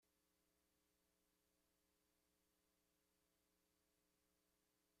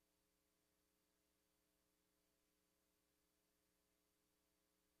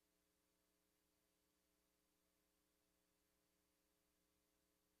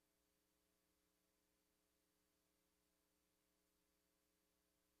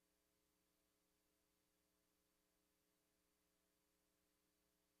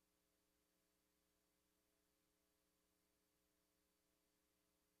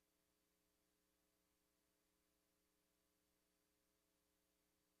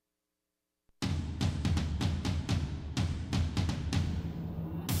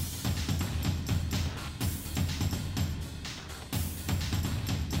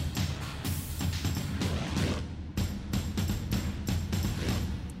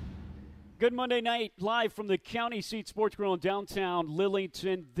Good Monday night, live from the County Seat Sports Grill in downtown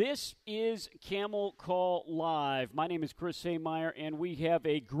Lillington. This is Camel Call Live. My name is Chris Haymeyer, and we have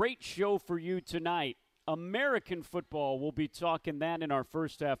a great show for you tonight. American football, we'll be talking that in our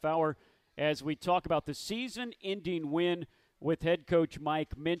first half hour as we talk about the season-ending win with head coach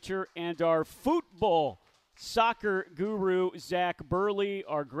Mike Minter and our football soccer guru, Zach Burley,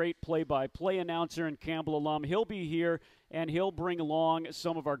 our great play-by-play announcer and Campbell alum. He'll be here, and he'll bring along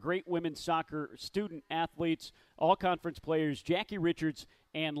some of our great women's soccer student athletes, all-conference players. Jackie Richards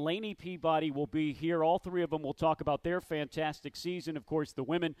and Lainey Peabody will be here. All three of them will talk about their fantastic season. Of course, the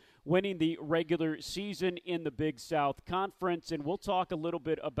women winning the regular season in the Big South Conference, and we'll talk a little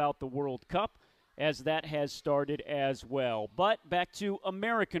bit about the World Cup as that has started as well. But back to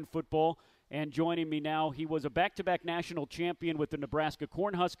American football. And joining me now, he was a back-to-back national champion with the Nebraska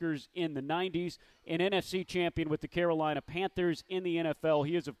Cornhuskers in the 90s, an NFC champion with the Carolina Panthers in the NFL.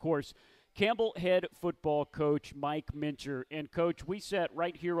 He is, of course, Campbell head football coach Mike Minter. And, Coach, we sat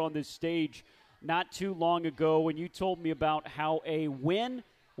right here on this stage not too long ago, and you told me about how a win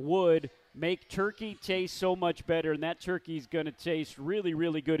would make turkey taste so much better, and that turkey is going to taste really,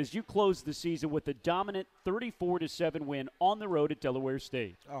 really good as you close the season with a dominant 34-7 win on the road at Delaware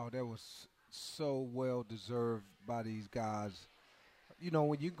State. Oh, that was so well deserved by these guys. You know,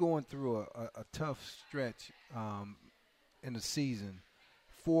 when you're going through a tough stretch in the season,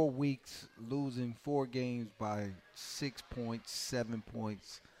 4 weeks, losing 4 games by 6 points, 7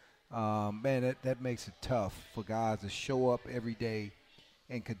 points, man, that makes it tough for guys to show up every day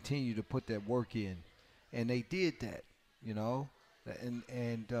and continue to put that work in. And they did that, you know. And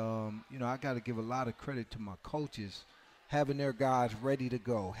you know, I got to give a lot of credit to my coaches, having their guys ready to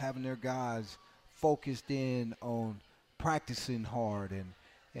go, having their guys focused in on practicing hard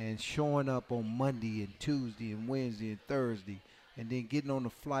and showing up on Monday and Tuesday and Wednesday and Thursday, and then getting on the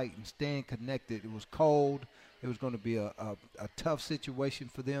flight and staying connected. It was cold. It was going to be a tough situation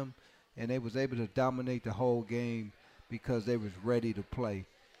for them, and they was able to dominate the whole game because they was ready to play.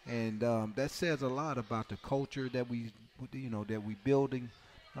 And that says a lot about the culture that we building,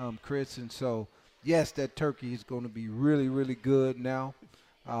 Chris. And so, yes, that turkey is going to be really, really good now.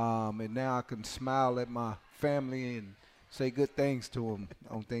 And now I can smile at my family and say good things to them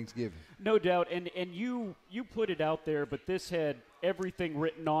on Thanksgiving. No doubt. And you put it out there, but this had everything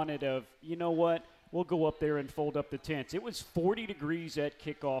written on it of, you know what, we'll go up there and fold up the tents. It was 40 degrees at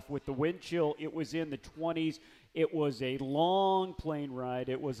kickoff with the wind chill. It was in the 20s. It was a long plane ride.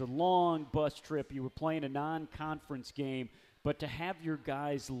 It was a long bus trip. You were playing a non-conference game. But to have your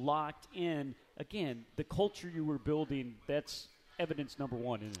guys locked in, again, the culture you were building, that's evidence number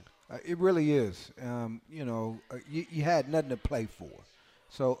one, isn't it? It really is. You know, you had nothing to play for.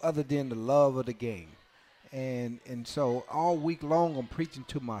 So other than the love of the game. And so all week long I'm preaching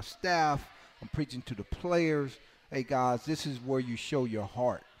to my staff. I'm preaching to the players. Hey, guys, this is where you show your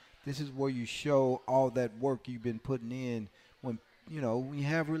heart. This is where you show all that work you've been putting in when you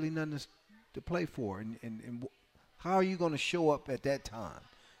have really nothing to play for. And how are you going to show up at that time?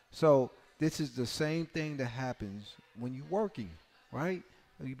 So this is the same thing that happens when you're working, right?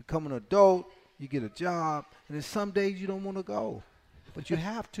 You become an adult, you get a job, and then some days you don't want to go. But you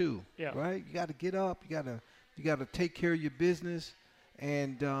have to, yeah. Right? You got to get up. You got to take care of your business.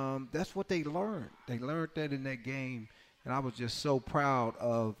 And that's what they learned. They learned that in that game. And I was just so proud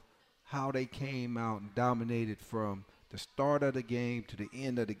of how they came out and dominated from the start of the game to the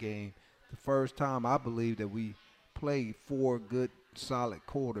end of the game. The first time I believe that we played 4 good, solid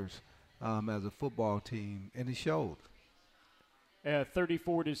quarters as a football team, and it showed.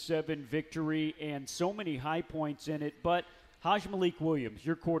 34-7 victory and so many high points in it. But Haj Malik Williams,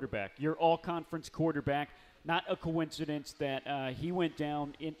 your quarterback, your all-conference quarterback, not a coincidence that he went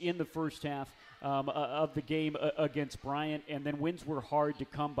down in the first half of the game against Bryant, and then wins were hard to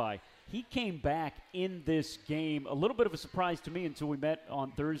come by. He came back in this game, a little bit of a surprise to me until we met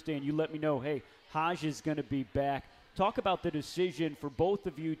on Thursday, and you let me know, hey, Haj is going to be back. Talk about the decision for both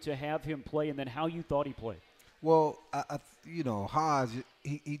of you to have him play and then how you thought he played. Well, Haj,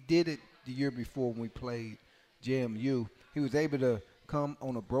 he did it the year before when we played JMU. He was able to come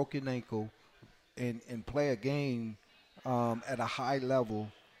on a broken ankle and play a game at a high level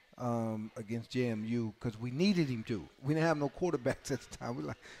against JMU because we needed him to. We didn't have no quarterbacks at the time. We were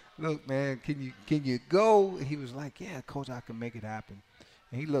like, look, man, can you go? And he was like, yeah, Coach, I can make it happen.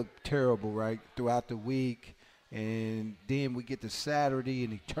 And he looked terrible, right, throughout the week. And then we get to Saturday,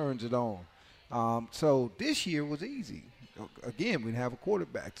 and he turns it on. So this year was easy. Again, we didn't have a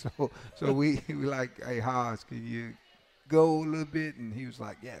quarterback. So we like, hey, Haas, can you go a little bit? And he was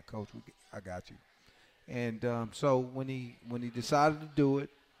like, yeah, Coach, I got you. And so when he decided to do it,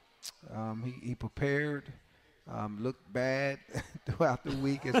 He prepared, looked bad throughout the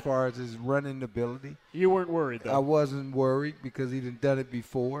week as far as his running ability. You weren't worried, though. I wasn't worried because he'd done it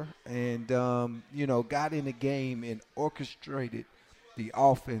before and, got in the game and orchestrated the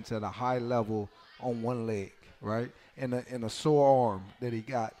offense at a high level on one leg, right, and a sore arm that he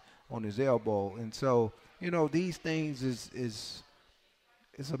got on his elbow. And so, these things is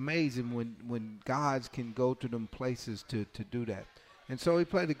it's amazing when guys can go to them places to do that. And so he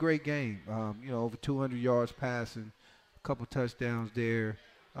played a great game, over 200 yards passing, a couple touchdowns there.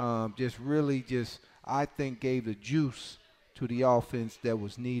 I think gave the juice to the offense that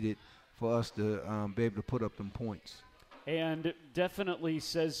was needed for us to be able to put up them points. And definitely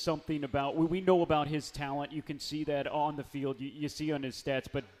says something about, we know about his talent. You can see that on the field. You see on his stats.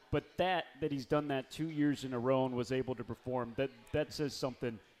 But that he's done that 2 years in a row and was able to perform, that says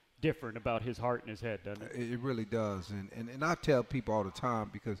something different about his heart and his head, doesn't it? It really does. And I tell people all the time,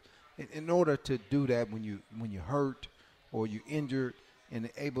 because in order to do that when you're hurt or you're injured and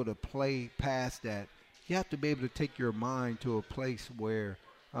able to play past that, you have to be able to take your mind to a place where,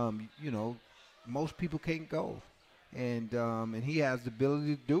 most people can't go. And he has the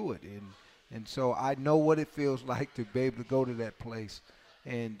ability to do it. And so I know what it feels like to be able to go to that place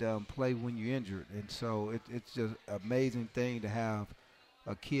and play when you're injured. And so it's just an amazing thing to have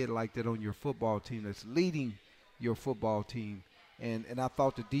a kid like that on your football team that's leading your football team. And I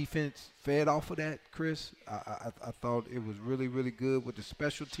thought the defense fed off of that, Chris. I thought it was really, really good with the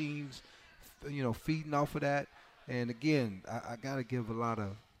special teams, feeding off of that. And, again, I got to give a lot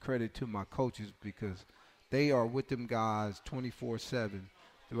of credit to my coaches because they are with them guys 24/7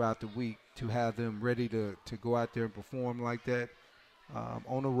 throughout the week to have them ready to go out there and perform like that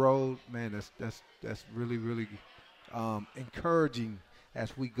on the road. Man, that's really, really encouraging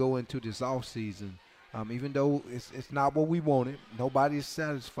as we go into this off season. Even though it's not what we wanted, nobody is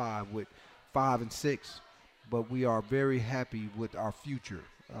satisfied with 5-6, but we are very happy with our future.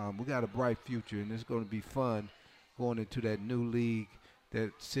 We got a bright future, and it's going to be fun going into that new league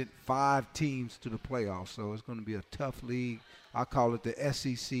that sent 5 teams to the playoffs. So it's going to be a tough league. I call it the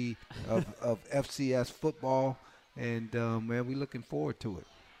SEC of FCS football, and, man, we're looking forward to it.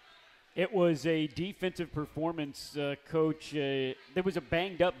 It was a defensive performance, Coach. There was a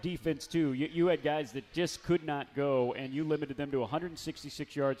banged-up defense, too. You had guys that just could not go, and you limited them to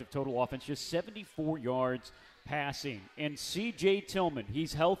 166 yards of total offense, just 74 yards passing. And C.J. Tillman,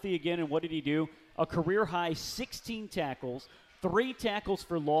 he's healthy again, and what did he do? A career-high 16 tackles, 3 tackles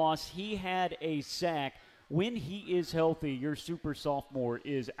for loss. He had a sack. When he is healthy, your super sophomore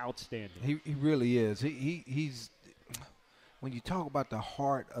is outstanding. He really is. He's when you talk about the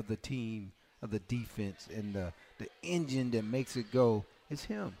heart of the team, of the defense, and the engine that makes it go, it's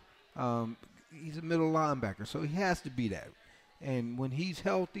him. He's a middle linebacker, so he has to be that. And when he's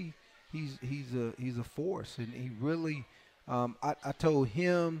healthy, he's a force. And he really, I told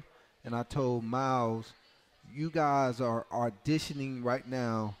him and I told Miles, you guys are auditioning right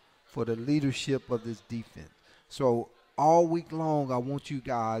now for the leadership of this defense. So all week long, I want you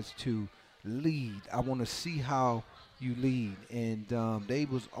guys to lead. I want to see how you lead. And they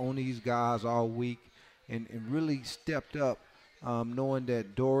was on these guys all week and really stepped up, knowing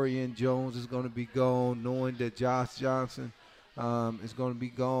that Dorian Jones is going to be gone, knowing that Josh Johnson is going to be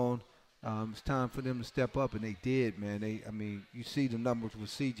gone. It's time for them to step up, and they did, man. You see the numbers with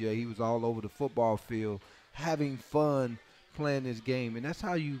CJ. He was all over the football field having fun playing this game, and that's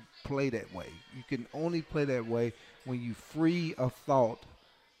how you play that way. You can only play that way when you free of thought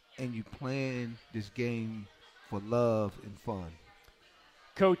and you plan this game for love and fun.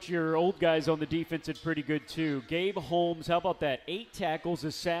 Coach, your old guys on the defense did pretty good too. Gabe Holmes, how about that? 8 tackles,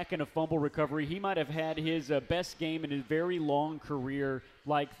 a sack, and a fumble recovery. He might have had his best game in his very long career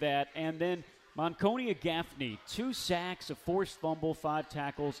like that. And then Monconia Gaffney, 2 sacks, a forced fumble, 5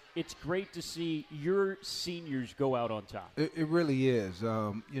 tackles. It's great to see your seniors go out on top. It really is.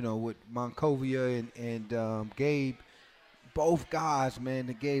 With Monkovia and Gabe, both guys, man,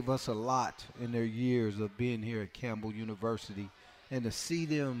 they gave us a lot in their years of being here at Campbell University. And to see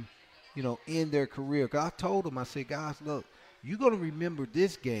them, in their career. 'Cause I told them, I said, guys, look, you're going to remember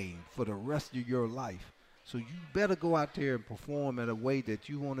this game for the rest of your life. So you better go out there and perform in a way that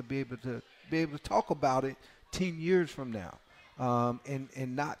you want to be able to talk about it 10 years from now,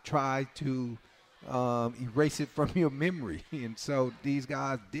 and not try to erase it from your memory. And so these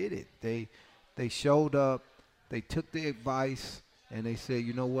guys did it. They showed up, they took the advice, and they said,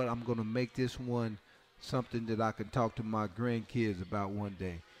 you know what, I'm going to make this one something that I can talk to my grandkids about one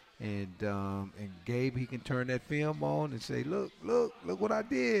day. And Gabe, he can turn that film on and say, look what I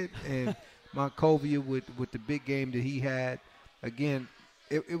did. And Monkovia with the big game that he had, again,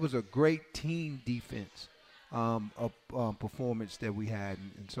 it was a great team defense performance that we had,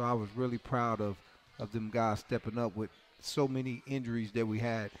 and so I was really proud of them guys stepping up with so many injuries that we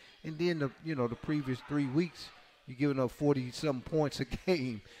had. And then the previous 3 weeks, you're giving up 40-something points a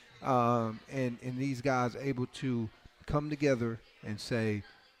game, and these guys able to come together and say,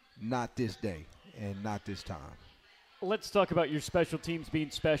 not this day and not this time. Let's talk about your special teams being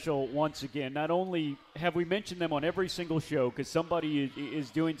special once again. Not only have we mentioned them on every single show because somebody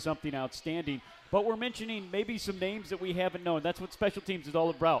is doing something outstanding, but we're mentioning maybe some names that we haven't known. That's what special teams is all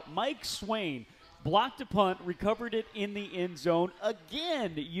about. Mike Swain blocked a punt, recovered it in the end zone.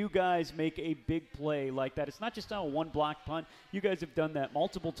 Again, you guys make a big play like that. It's not just a one-block punt. You guys have done that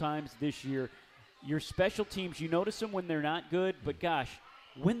multiple times this year. Your special teams, you notice them when they're not good, but gosh,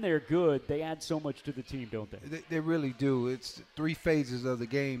 when they're good, they add so much to the team, don't they? They really do. It's 3 phases of the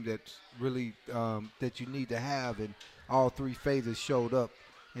game that's really that you need to have, and all 3 phases showed up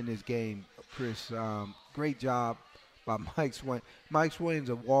in this game, Chris. Great job by Mike Swain. Mike Swain's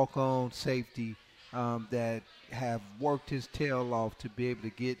a walk-on safety that have worked his tail off to be able to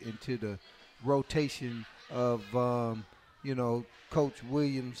get into the rotation of, Coach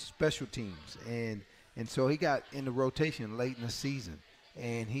Williams' special teams. And so he got in the rotation late in the season,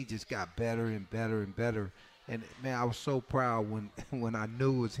 and he just got better and better and better. And, man, I was so proud when I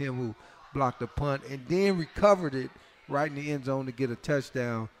knew it was him who blocked the punt and then recovered it right in the end zone to get a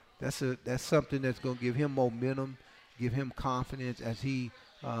touchdown. That's something that's going to give him momentum, give him confidence as he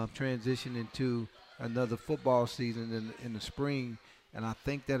transition into another football season in the spring. And I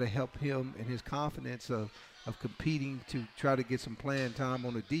think that'll help him in his confidence of competing to try to get some playing time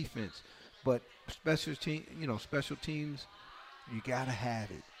on the defense. But special teams, you got to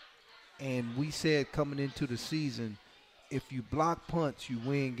have it. And we said coming into the season, if you block punts, you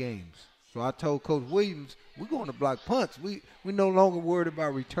win games. So I told Coach Williams, we're going to block punts. We're no longer worried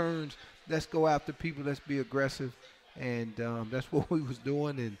about returns. Let's go after people. Let's be aggressive. And that's what we was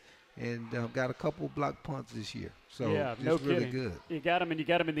doing, and got a couple block punts this year. So yeah, just no really kidding. Good. You got them, and you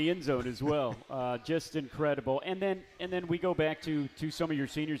got them in the end zone as well. Just incredible. And then we go back to some of your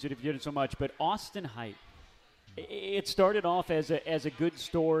seniors that have done so much. But Austin Height, it started off as a good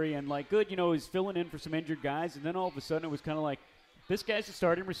story and good. He's filling in for some injured guys, and then all of a sudden it was kind of like, this guy's a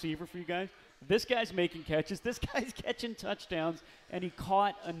starting receiver for you guys. This guy's making catches. This guy's catching touchdowns, and he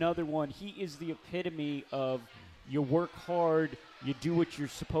caught another one. He is the epitome of you work hard, you do what you're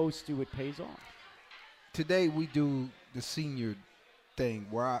supposed to, it pays off. Today we do the senior thing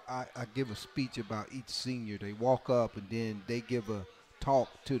where I give a speech about each senior. They walk up and then they give a talk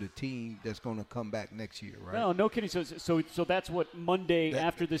to the team that's going to come back next year, right? No kidding. So that's what Monday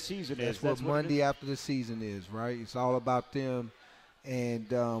after the season is. That's what Monday after the season is, right? It's all about them. And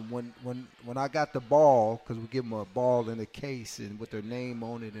when I got the ball, because we give them a ball in a case and with their name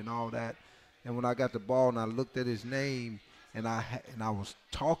on it and all that, and when I got the ball and I looked at his name and I was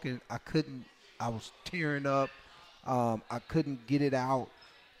talking, I was tearing up. I couldn't get it out.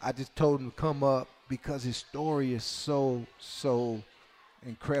 I just told him to come up because his story is so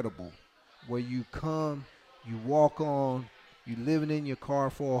incredible. Where you come, you walk on, you living in your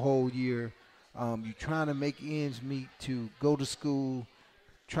car for a whole year. You're trying to make ends meet to go to school,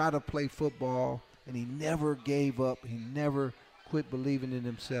 try to play football, and he never gave up. He never quit believing in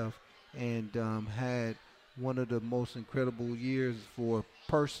himself, and had one of the most incredible years for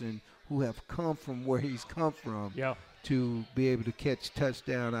a person who have come from where he's come from to be able to catch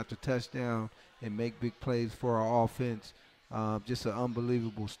touchdown after touchdown and make big plays for our offense. Just an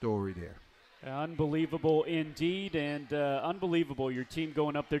unbelievable story there. Unbelievable indeed, and unbelievable your team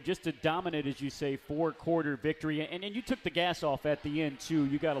going up there just to dominate, as you say, 4-quarter victory. And you took the gas off at the end, too.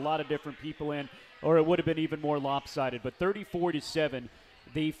 You got a lot of different people in, or it would have been even more lopsided. But 34-7,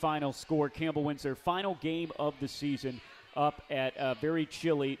 the final score. Campbell wins their final game of the season up at very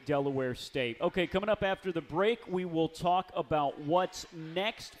chilly Delaware State. Okay, coming up after the break, we will talk about what's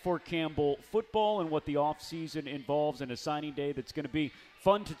next for Campbell football and what the offseason involves and a signing day that's going to be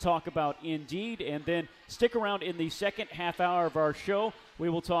fun to talk about indeed. And then stick around in the second half hour of our show. We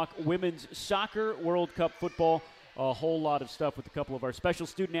will talk women's soccer, World Cup football, a whole lot of stuff with a couple of our special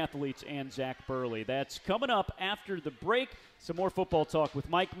student athletes and Zach Burley. That's coming up after the break. Some more football talk with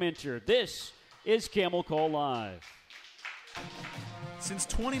Mike Mincher. This is Camel Call Live. Since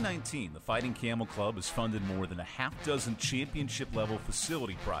 2019, the Fighting Camel Club has funded more than a half-dozen championship-level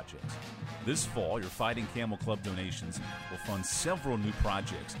facility projects. This fall, your Fighting Camel Club donations will fund several new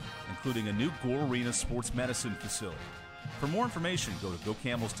projects, including a new Gore Arena sports medicine facility. For more information, go to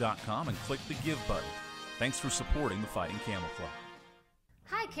gocamels.com and click the Give button. Thanks for supporting the Fighting Camel Club.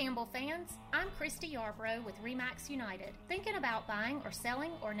 Hi Campbell fans, I'm Christy Yarbrough with RE/MAX United. Thinking about buying or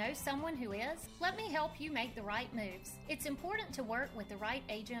selling or know someone who is? Let me help you make the right moves. It's important to work with the right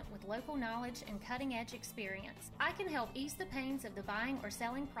agent with local knowledge and cutting-edge experience. I can help ease the pains of the buying or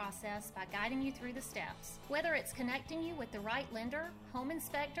selling process by guiding you through the steps. Whether it's connecting you with the right lender, home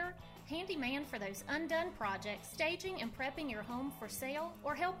inspector, handyman for those undone projects, staging and prepping your home for sale,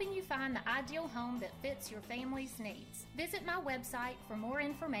 or helping you find the ideal home that fits your family's needs. Visit my website for more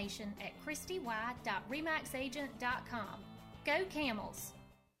information at christy.remaxagent.com. Go Camels!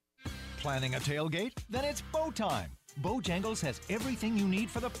 Planning a tailgate? Then it's Bow time. Bojangles has everything you need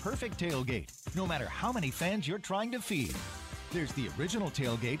for the perfect tailgate, no matter how many fans you're trying to feed. There's the original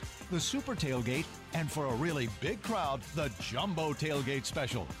tailgate, the super tailgate, and for a really big crowd, the jumbo tailgate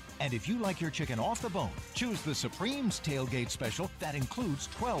special. And if you like your chicken off the bone, choose the Supreme's tailgate special that includes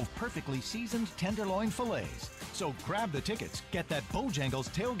 12 perfectly seasoned tenderloin fillets. So grab the tickets, get that Bojangles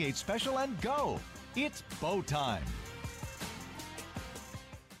tailgate special, and go. It's Bow time.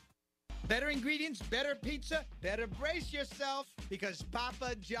 Better ingredients, better pizza, better brace yourself because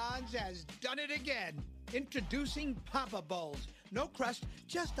Papa John's has done it again. Introducing Papa Bowls. No crust,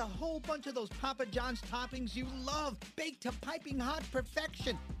 just a whole bunch of those Papa John's toppings you love, baked to piping hot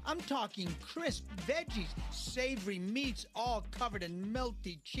perfection. I'm talking crisp veggies, savory meats, all covered in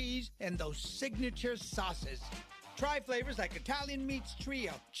melty cheese, and those signature sauces. Try flavors like Italian Meats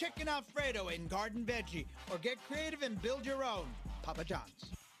Trio, Chicken Alfredo, and Garden Veggie, or get creative and build your own. Papa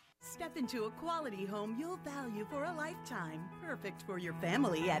John's. Step into a quality home you'll value for a lifetime. Perfect for your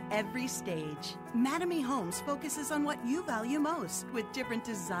family at every stage. Mattamy Homes focuses on what you value most, with different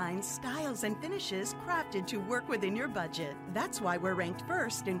designs, styles, and finishes crafted to work within your budget. That's why we're ranked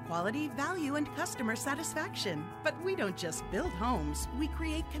first in quality, value, and customer satisfaction. But we don't just build homes. We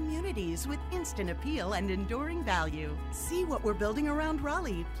create communities with instant appeal and enduring value. See what we're building around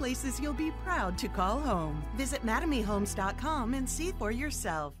Raleigh, places you'll be proud to call home. Visit MattamyHomes.com and see for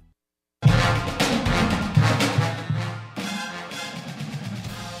yourself.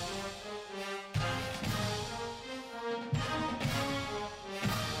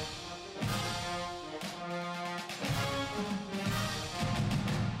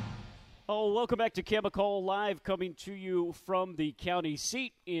 Oh, welcome back to Campbell Call Live, coming to you from the county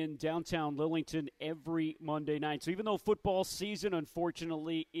seat in downtown Lillington every Monday night. So even though football season,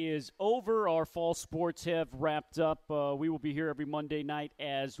 unfortunately, is over, our fall sports have wrapped up. We will be here every Monday night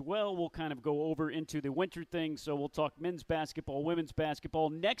as well. We'll kind of go over into the winter thing, so we'll talk men's basketball, women's basketball.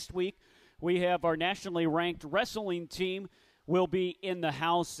 Next week, we have our nationally ranked wrestling team will be in the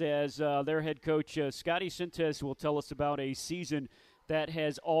house as their head coach, Scotty Sintes, will tell us about a season that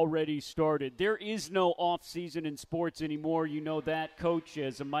has already started. There is no off-season in sports anymore. You know that, Coach,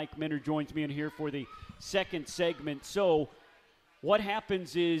 as Mike Minter joins me in here for the second segment. So what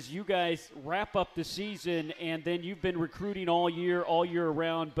happens is you guys wrap up the season, and then you've been recruiting all year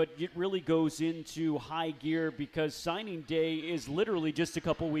around, but it really goes into high gear because signing day is literally just a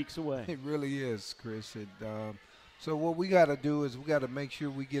couple weeks away. It really is, Chris. So what we got to do is we got to make sure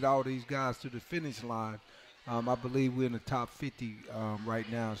we get all these guys to the finish line. I believe we're in the top 50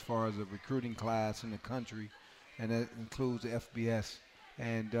 right now as far as a recruiting class in the country, and that includes the FBS.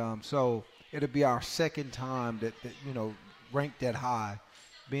 And so it'll be our second time that ranked that high,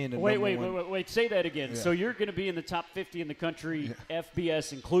 being the Wait, say that again. Yeah. So you're going to be in the top 50 in the country, yeah.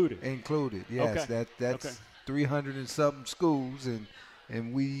 FBS included? Included, yes. Okay. That's okay. 300 and something schools, and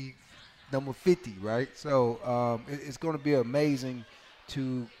we number 50, right? So it's going to be amazing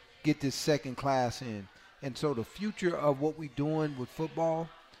to get this second class in. And so the future of what we're doing with football,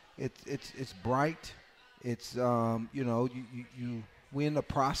 it's bright. It's we're in the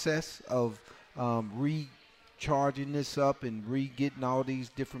process of recharging this up and re-getting all these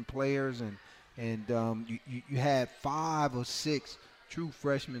different players, and you had 5 or 6 true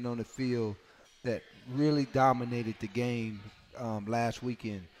freshmen on the field that really dominated the game last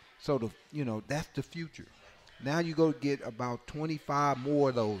weekend. So that's the future. Now you go get about 25 more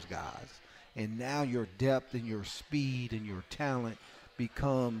of those guys. And now your depth and your speed and your talent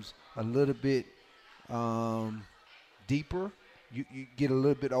becomes a little bit deeper. You get a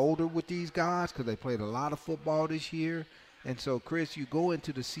little bit older with these guys because they played a lot of football this year. And so, Chris, you go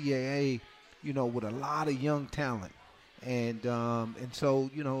into the CAA, with a lot of young talent. And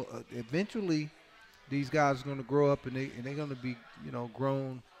so, eventually these guys are going to grow up and they're going to be,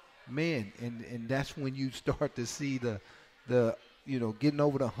 grown men. And that's when you start to see the getting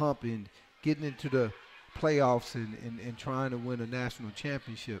over the hump and getting into the playoffs and trying to win a national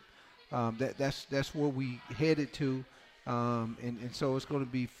championship. That's where we headed to. And so it's going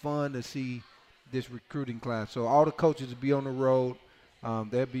to be fun to see this recruiting class. So all the coaches will be on the road.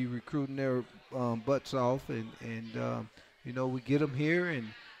 they'll be recruiting their butts off, and we get them here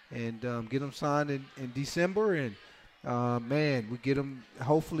and get them signed in December, and we get them.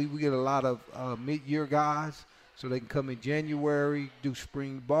 Hopefully, we get a lot of mid-year guys so they can come in January, do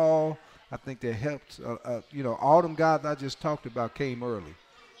spring ball. I think that helps. All them guys I just talked about came early,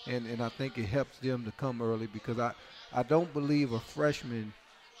 and I think it helps them to come early because I don't believe a freshman,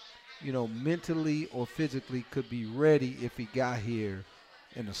 mentally or physically could be ready if he got here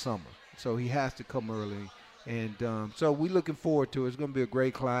in the summer. So he has to come early. And so we're looking forward to it. It's going to be a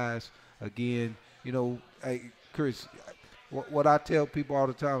great class. Again, hey, Chris, what I tell people all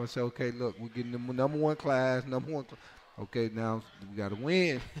the time, I say, okay, look, we're getting the number one class. Okay, now we got to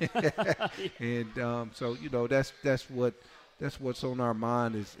win. And so, that's what's on our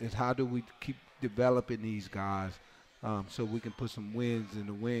mind is how do we keep developing these guys so we can put some wins in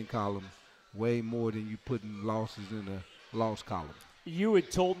the win column way more than you putting losses in the loss column. You had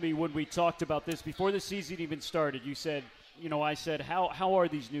told me when we talked about this before the season even started, you said, I said, how are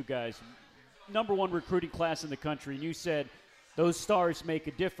these new guys? Number one recruiting class in the country. And you said those stars make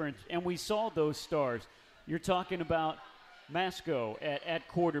a difference. And we saw those stars. You're talking about Masco at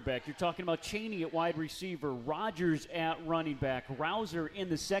quarterback. You're talking about Chaney at wide receiver, Rogers at running back, Rouser in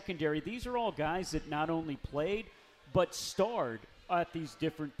the secondary. These are all guys that not only played but starred at these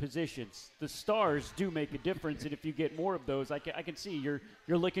different positions. The stars do make a difference, and if you get more of those, I can see you're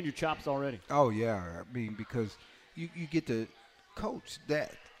licking your chops already. Oh, yeah. I mean, because you get to coach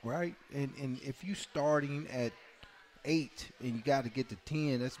that, right? And if you starting at 8 and you got to get to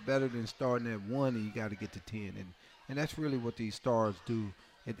 10, that's better than starting at 1 and you got to get to 10. And that's really what these stars do.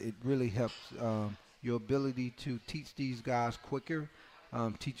 It really helps your ability to teach these guys quicker,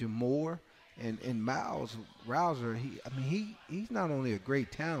 teach them more. And Miles Rouser, he's not only a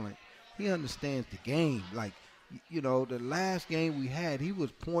great talent, he understands the game. Like, the last game we had, he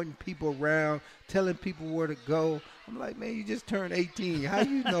was pointing people around, telling people where to go. I'm like, man, you just turned 18. How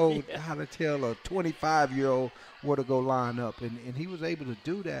you know how to tell a 25-year-old where to go line up? And he was able to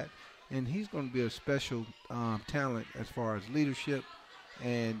do that. And he's going to be a special talent as far as leadership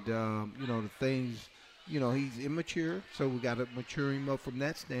and, the things. He's immature, so we got to mature him up from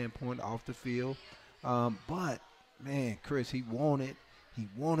that standpoint off the field. But, man, Chris, he want it. He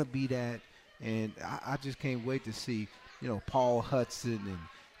want to be that. And I just can't wait to see, Paul Hudson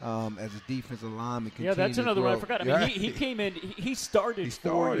and as a defensive lineman continue that's another one I forgot. I mean, he came in, he started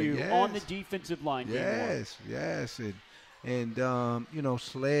for you yes. on the defensive line. Yes. And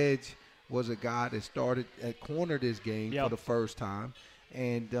Sledge was a guy that started at corner this game for the first time.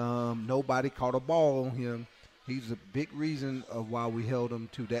 And nobody caught a ball on him. He's a big reason of why we held him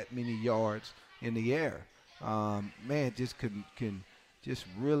to that many yards in the air. Just can just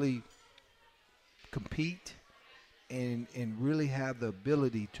really compete and really have the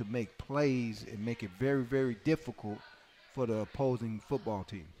ability to make plays and make it very, very difficult for the opposing football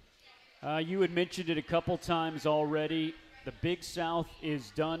team. You had mentioned it a couple times already. The Big South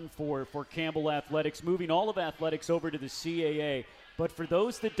is done for Campbell Athletics, moving all of athletics over to the CAA. But for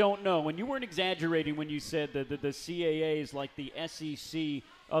those that don't know, and you weren't exaggerating when you said that the CAA is like the SEC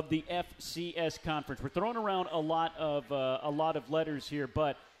of the FCS conference. We're throwing around a lot of letters here,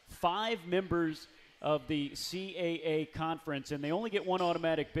 but 5 members of the CAA conference, and they only get one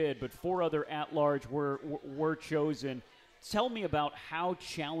automatic bid, but 4 other at-large were chosen. Tell me about how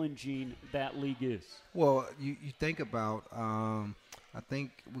challenging that league is. Well, you think about, I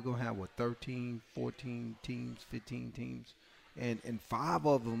think we're going to have, 13, 14 teams, 15 teams. And 5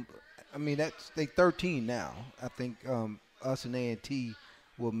 of them, they 13 now. I think us and A&T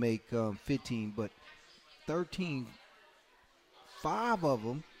will make 15, but 13, 5 of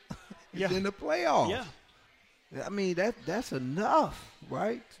them is in the playoffs. Yeah. That's enough,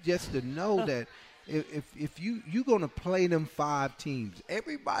 right? Just to know that if you're going to play them 5 teams,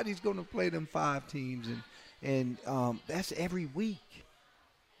 everybody's going to play them 5 teams, and that's every week.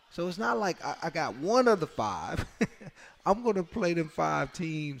 So it's not like I got one of the 5. I'm going to play them 5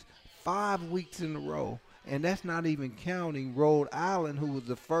 teams 5 weeks in a row. And that's not even counting Rhode Island, who was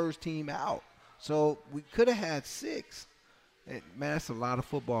the first team out. So we could have had 6. And, man, that's a lot of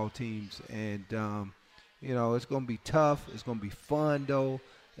football teams. And, it's going to be tough. It's going to be fun, though.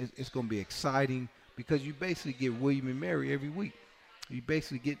 It's going to be exciting because you basically get William and Mary every week. You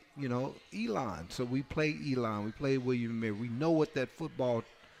basically get, Elon. So we play Elon. We play William and Mary. We know what that football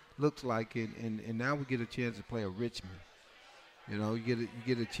looks like, and now we get a chance to play a Richmond. You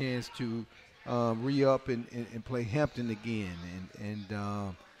get a chance to re-up and play Hampton again,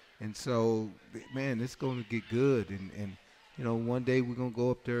 and so, man, it's going to get good. And one day we're going to go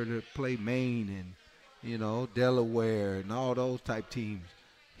up there to play Maine Delaware and all those type teams.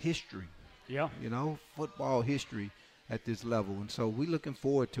 History. Yeah. Football history at this level. And so we're looking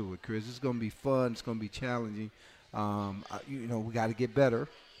forward to it, Chris. It's going to be fun. It's going to be challenging. We got to get better,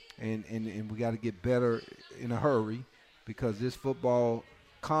 and we got to get better in a hurry because this football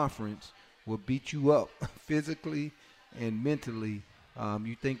conference will beat you up physically and mentally.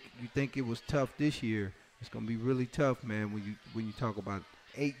 You think it was tough this year. It's going to be really tough, man, when you talk about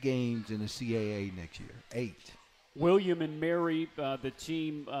 8 games in the CAA next year. 8. William and Mary, the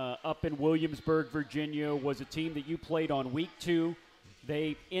team up in Williamsburg, Virginia, was a team that you played on week 2.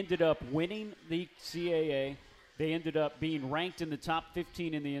 They ended up winning the CAA. They ended up being ranked in the top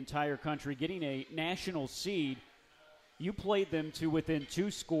 15 in the entire country, getting a national seed. You played them to within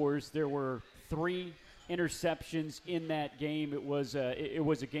 2 scores. There were 3 interceptions in that game. It was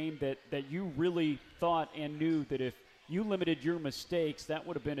a game that you really thought and knew that if you limited your mistakes, that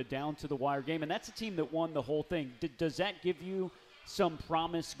would have been a down-to-the-wire game. And that's a team that won the whole thing. Does that give you some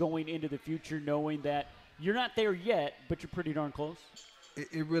promise going into the future, knowing that you're not there yet, but you're pretty darn close?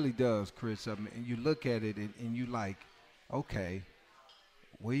 It really does, Chris. I mean, you look at it and you like, okay,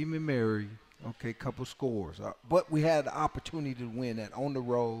 William and Mary, okay, couple scores. But we had the opportunity to win that on the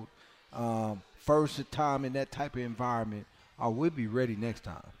road, first time in that type of environment. We'll be ready next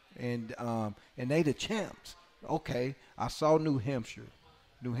time. And they the champs. Okay, I saw New Hampshire.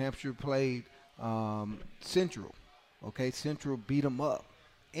 New Hampshire played Central. Okay, Central beat them up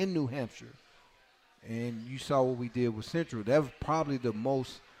in New Hampshire. And you saw what we did with Central. That was probably the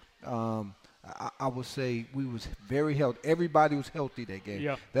most, I would say, we was very healthy. Everybody was healthy that game.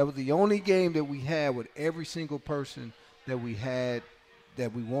 Yeah. That was the only game that we had with every single person that we had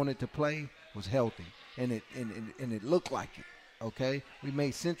that we wanted to play was healthy. And it looked like it, okay? We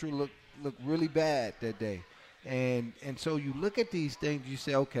made Central look really bad that day. And so you look at these things, you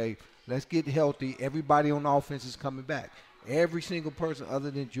say, okay, let's get healthy. Everybody on offense is coming back. Every single person other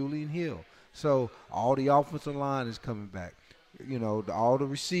than Julian Hill. So all the offensive line is coming back. All the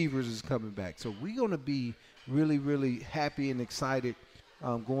receivers is coming back. So we're going to be really, really happy and excited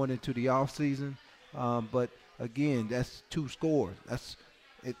going into the offseason. But, again, that's 2 scores.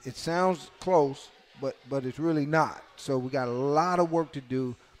 It sounds close, but it's really not. So we got a lot of work to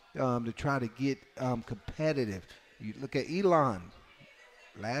do to try to get competitive. You look at Elon.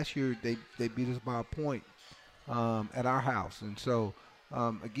 Last year they beat us by a point at our house. And so,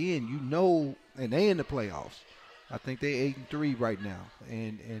 again, and they in the playoffs. I think they 8-3 right now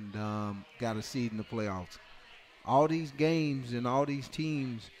and got a seed in the playoffs. All these games and all these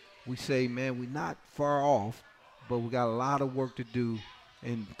teams, we say, man, we're not far off, but we got a lot of work to do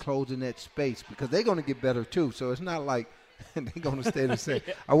in closing that space because they're going to get better too. So it's not like they're going to stay the same.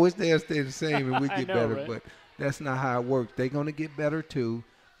 I wish they'd stay the same and we get better, right? But that's not how it works. They're going to get better too.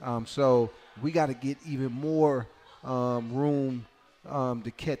 So we got to get even more room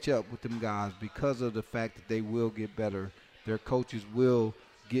to catch up with them guys because of the fact that they will get better. Their coaches will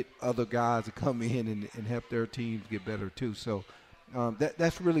get other guys to come in and help their teams get better too. So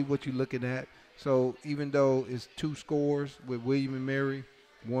that's really what you're looking at. So even though it's 2 scores with William and Mary,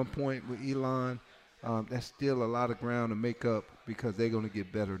 1 point with Elon, that's still a lot of ground to make up because they're going to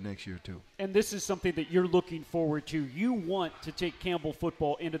get better next year too. And this is something that you're looking forward to. You want to take Campbell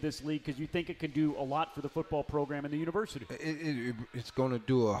football into this league because you think it can do a lot for the football program in the university. It's going to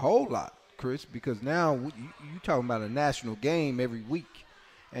do a whole lot, Chris, because now you're talking about a national game every week,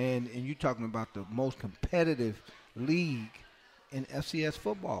 and you're talking about the most competitive league in FCS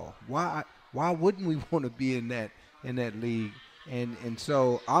football. Why wouldn't we want to be in that league? And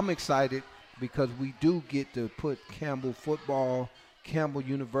so I'm excited because we do get to put Campbell football, Campbell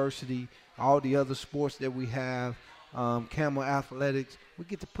University, all the other sports that we have, Campbell athletics, we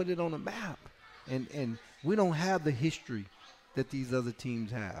get to put it on the map. And we don't have the history that these other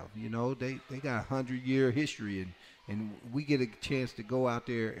teams have. They got a 100-year history, and we get a chance to go out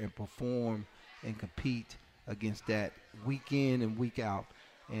there and perform and compete against that week in and week out.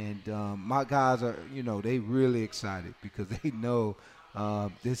 And my guys are, they really excited because they know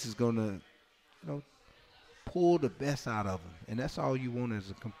this is going to, pull the best out of them. And that's all you want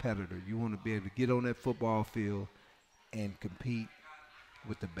as a competitor. You want to be able to get on that football field and compete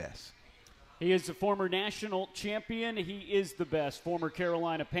with the best. He is the former national champion. He is the best. Former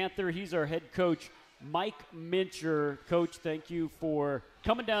Carolina Panther. He's our head coach, Mike Mincher. Coach, thank you for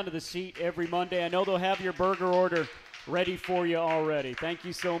coming down to the seat every Monday. I know they'll have your burger order ready for you already. Thank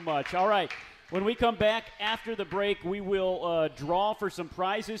you so much. All right. When we come back after the break, we will draw for some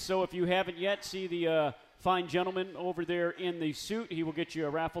prizes. So if you haven't yet, see the fine gentleman over there in the suit. He will get you a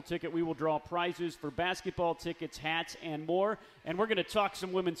raffle ticket. We will draw prizes for basketball tickets, hats, and more. And we're going to talk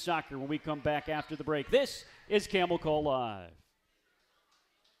some women's soccer when we come back after the break. This is Camel Call Live.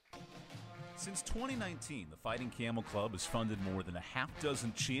 Since 2019, the Fighting Camel Club has funded more than a half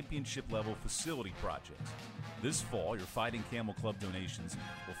dozen championship-level facility projects. This fall, your Fighting Camel Club donations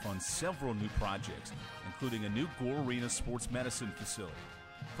will fund several new projects, including a new Gore Arena sports medicine facility.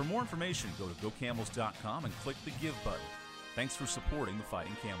 For more information, go to gocamels.com and click the Give button. Thanks for supporting the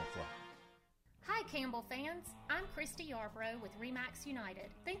Fighting Camel Club. Hi Campbell fans, I'm Christy Yarbrough with RE/MAX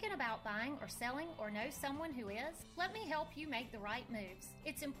United. Thinking about buying or selling or know someone who is? Let me help you make the right moves.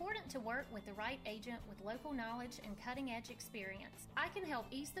 It's important to work with the right agent with local knowledge and cutting-edge experience. I can help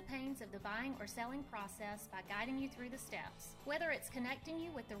ease the pains of the buying or selling process by guiding you through the steps. Whether it's connecting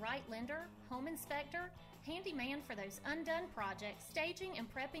you with the right lender, home inspector, handyman for those undone projects, staging and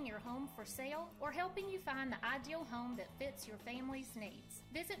prepping your home for sale, or helping you find the ideal home that fits your family's needs.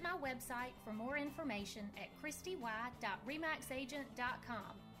 Visit my website for more information at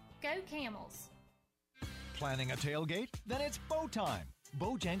christy.remaxagent.com. Go Camels! Planning a tailgate? Then it's Bow Time.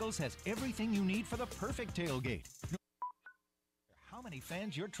 Bojangles has everything you need for the perfect tailgate. No matter how many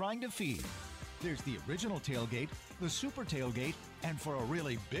fans you're trying to feed. There's the original tailgate, the super tailgate, and for a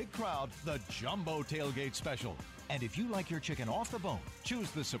really big crowd, the jumbo tailgate special. And if you like your chicken off the bone, choose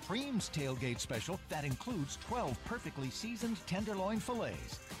the Supreme's tailgate special that includes 12 perfectly seasoned tenderloin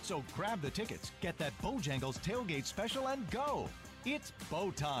fillets. So grab the tickets, get that Bojangles tailgate special, and go. It's Bow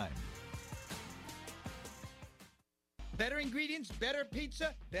Time. Better ingredients, better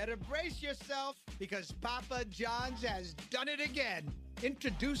pizza, better brace yourself because Papa John's has done it again.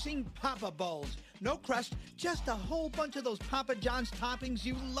 Introducing Papa Bowls. No crust, just a whole bunch of those Papa John's toppings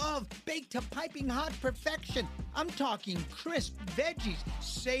you love, baked to piping hot perfection. I'm talking crisp veggies,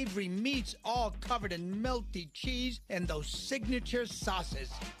 savory meats, all covered in melty cheese, and those signature sauces.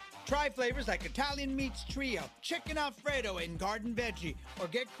 Try flavors like Italian Meats Trio, Chicken Alfredo, and Garden Veggie, or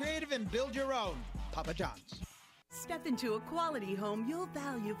get creative and build your own. Papa John's. Step into a quality home you'll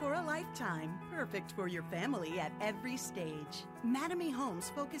value for a lifetime, perfect for your family at every stage. Mattamy Homes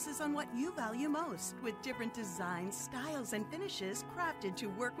focuses on what you value most, with different designs, styles, and finishes crafted to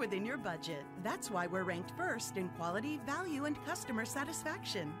work within your budget. That's why we're ranked first in quality, value, and customer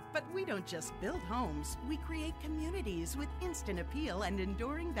satisfaction. But we don't just build homes, we create communities with instant appeal and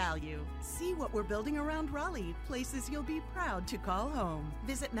enduring value. See what we're building around Raleigh, places you'll be proud to call home.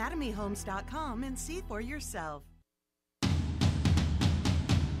 Visit MattamyHomes.com and see for yourself.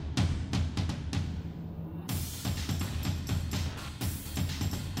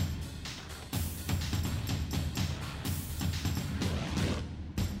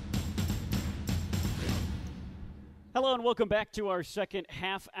 Hello and welcome back to our second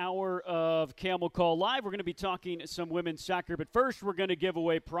half hour of Camel Call Live. We're going to be talking some women's soccer, but first we're going to give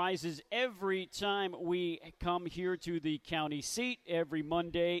away prizes every time we come here to the county seat. Every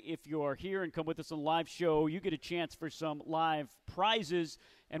Monday, if you are here and come with us on a live show, you get a chance for some live prizes,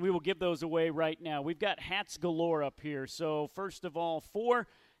 and we will give those away right now. We've got hats galore up here. So first of all, for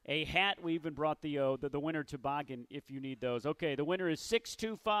a hat, we even brought the winner toboggan if you need those. Okay, the winner is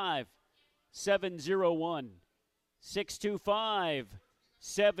 625-701.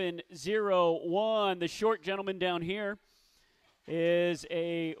 625-701. The short gentleman down here is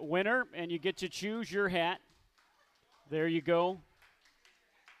a winner, and you get to choose your hat. There you go.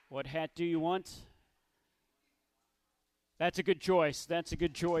 What hat do you want? That's a good choice. That's a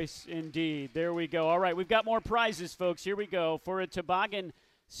good choice indeed. There we go. All right, we've got more prizes, folks. Here we go. For a toboggan,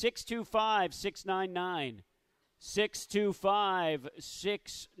 625-699.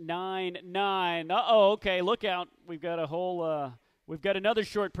 625-699. Uh-oh, okay, look out. We've got another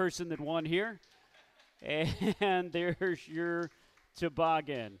short person that won here. And there's your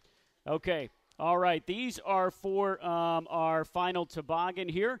toboggan. Okay, all right. These are for our final toboggan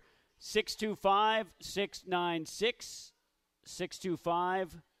here. 625-696.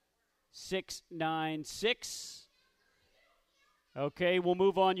 625-696. Okay, we'll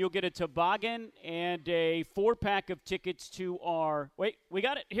move on. You'll get a toboggan and a 4-pack of tickets to our – wait, we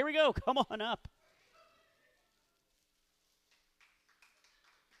got it. Here we go. Come on up.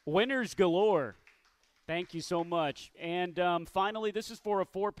 Winners galore. Thank you so much. And finally, this is for a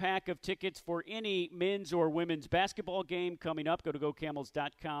 4-pack of tickets for any men's or women's basketball game coming up. Go to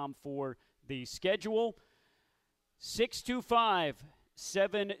gocamels.com for the schedule.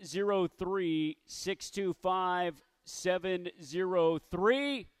 625-703.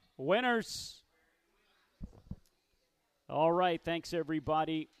 625-703. Winners. All right. Thanks,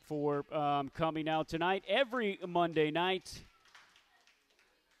 everybody, for coming out tonight. Every Monday night.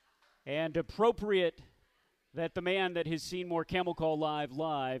 And appropriate that the man that has seen more Camel Call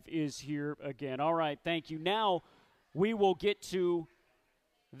live is here again. All right, thank you. Now we will get to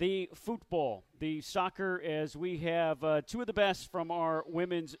the football, the soccer, as we have two of the best from our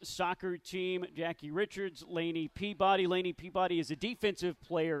women's soccer team, Jackie Richards, Lainey Peabody. Lainey Peabody is a Defensive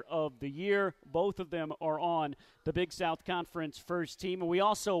Player of the Year. Both of them are on the Big South Conference first team. And we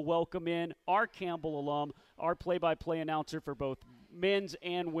also welcome in our Campbell alum, our play-by-play announcer for both men's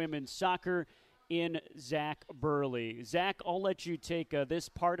and women's soccer, in Zach Burley. Zach, I'll let you take this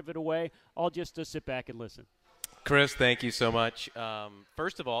part of it away. I'll just sit back and listen. Chris, thank you so much.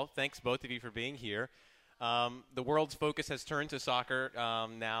 First of all, thanks both of you for being here. The world's focus has turned to soccer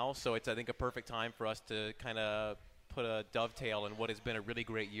now, so it's, I think, a perfect time for us to kind of put a dovetail in what has been a really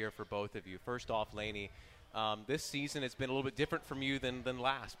great year for both of you. First off, Lainey, this season has been a little bit different from you than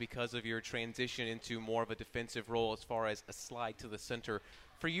last because of your transition into more of a defensive role as far as a slide to the center.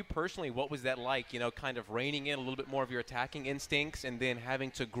 For you personally, what was that like, kind of reining in a little bit more of your attacking instincts and then having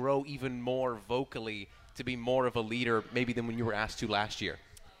to grow even more vocally to be more of a leader maybe than when you were asked to last year?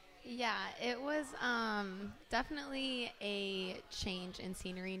 Yeah, it was definitely a change in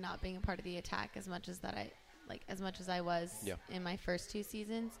scenery, not being a part of the attack as much as I was in my first 2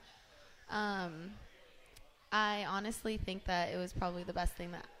 seasons. I honestly think that it was probably the best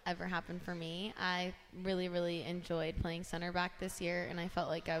thing that ever happened for me. I really, really enjoyed playing center back this year, and I felt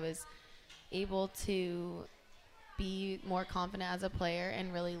like I was able to be more confident as a player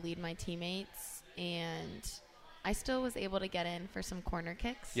and really lead my teammates. And I still was able to get in for some corner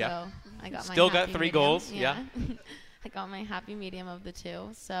kicks. Yeah. So I got my got 3 medium. goals. Yeah. I got my happy medium of the 2.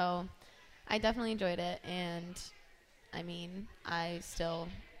 So I definitely enjoyed it. And, I mean, I still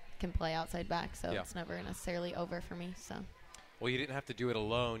can play outside back, so it's never necessarily over for me. So. Well, you didn't have to do it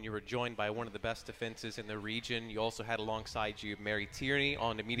alone. You were joined by one of the best defenses in the region. You also had alongside you Mary Tierney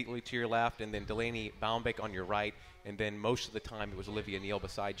immediately to your left, and then Delaney Baumbeck on your right, and then most of the time it was Olivia Neal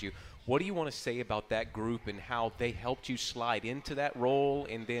beside you. What do you want to say about that group and how they helped you slide into that role,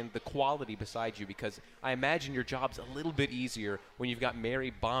 and then the quality beside you? Because I imagine your job's a little bit easier when you've got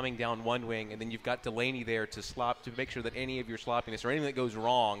Mary bombing down one wing, and then you've got Delaney there to make sure that any of your sloppiness or anything that goes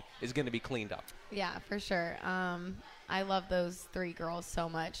wrong is going to be cleaned up. Yeah, for sure. I love those 3 girls so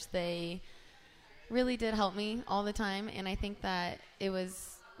much. They really did help me all the time, and I think that it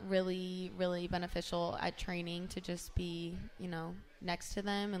was really, really beneficial at training to just be, next to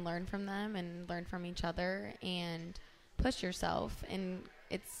them and learn from them and learn from each other and push yourself. And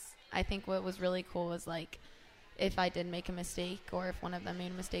I think what was really cool was, like, if I did make a mistake or if one of them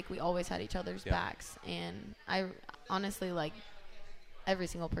made a mistake, we always had each other's backs. And I honestly, like, every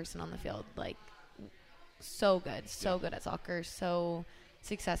single person on the field, like, so good at soccer, so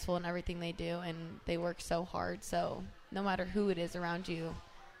successful in everything they do, and they work so hard. So no matter who it is around you,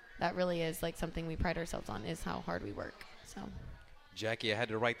 that really is, like, something we pride ourselves on, is how hard we work. So, Jackie, I had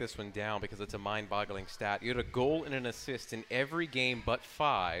to write this one down because it's a mind-boggling stat. You had a goal and an assist in every game but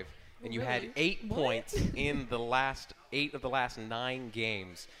 5, and you had 8 points in the last 8 of the last 9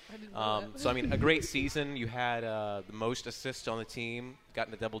 games. So, I mean, a great season. You had the most assists on the team, got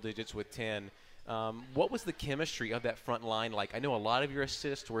in the double digits with 10. What was the chemistry of that front line like? I know a lot of your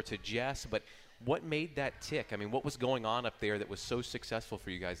assists were to Jess, but what made that tick? I mean, what was going on up there that was so successful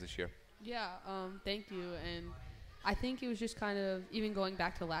for you guys this year? Yeah, thank you. And I think it was just kind of, even going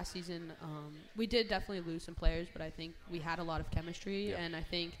back to last season, we did definitely lose some players, but I think we had a lot of chemistry, and I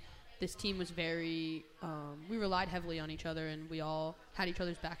think this team was very, we relied heavily on each other, and we all had each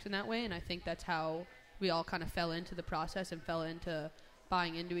other's backs in that way, and I think that's how we all kind of fell into the process and fell into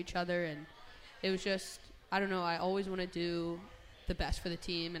buying into each other. And it was just, I don't know, I always want to do the best for the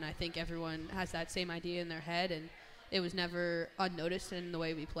team, and I think everyone has that same idea in their head, and it was never unnoticed in the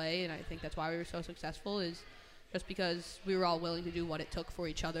way we play, and I think that's why we were so successful, is just because we were all willing to do what it took for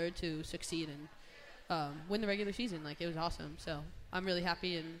each other to succeed and win the regular season. Like, it was awesome. So I'm really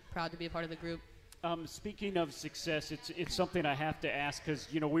happy and proud to be a part of the group. Speaking of success, it's something I have to ask because,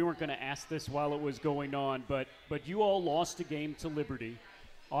 we weren't going to ask this while it was going on, but you all lost a game to Liberty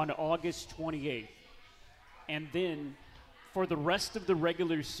on August 28th. And then for the rest of the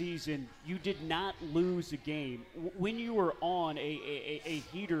regular season, you did not lose a game. When you were on a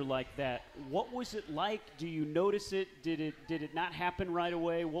heater like that, what was it like? Do you notice it? Did it not happen right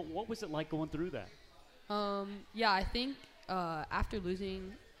away? What was it like going through that? Yeah, I think after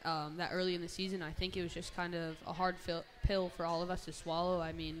losing that early in the season, I think it was just kind of a hard pill for all of us to swallow.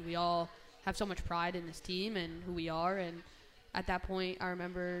 I mean, we all have so much pride in this team and who we are, and at that point, I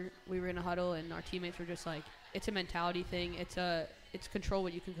remember we were in a huddle, and our teammates were just like, it's a mentality thing. It's control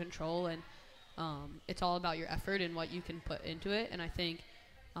what you can control, and it's all about your effort and what you can put into it. And I think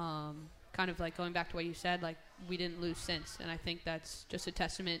kind kind of like going back to what you said, like we didn't lose since, and I think that's just a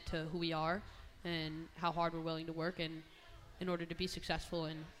testament to who we are and how hard we're willing to work and in order to be successful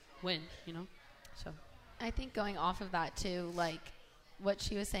and win, So I think going off of that too, like what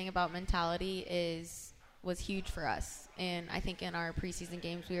she was saying about mentality was huge for us. And I think in our preseason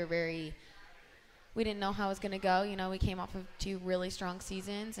games we didn't know how it was going to go. We came off of 2 really strong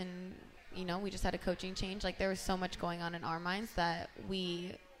seasons, and we just had a coaching change. Like there was so much going on in our minds that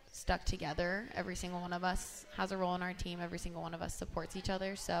we stuck together. Every single one of us has a role in our team. Every single one of us supports each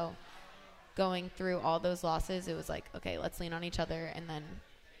other. So going through all those losses, it was like, okay, let's lean on each other and then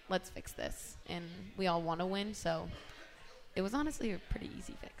let's fix this. And we all want to win, so it was honestly a pretty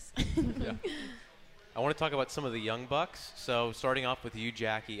easy fix. Yeah. I want to talk about some of the young bucks. So starting off with you,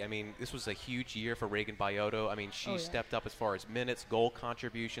 Jackie, I mean, this was a huge year for Reagan Bioto. I mean, she stepped up as far as minutes, goal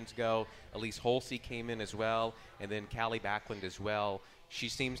contributions go. Elise Holsey came in as well, and then Callie Backlund as well. She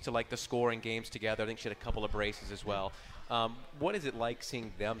seems to like the scoring games together. I think she had a couple of braces as well. What is it like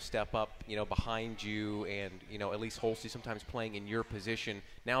seeing them step up, behind you, and, Elise Holsey sometimes playing in your position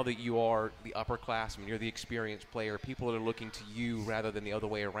now that you are the upperclassman, you're the experienced player, people that are looking to you rather than the other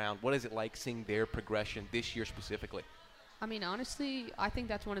way around? What is it like seeing their progression this year specifically? I mean, honestly, I think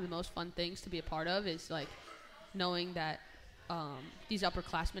that's one of the most fun things to be a part of is, like, knowing that these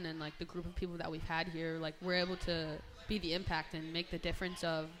upperclassmen and, like, the group of people that we've had here, like, we're able to be the impact and make the difference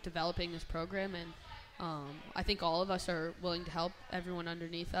of developing this program. And I think all of us are willing to help everyone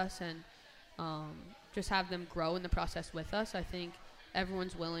underneath us and just have them grow in the process with us. I think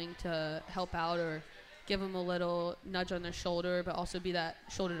everyone's willing to help out or give them a little nudge on their shoulder, but also be that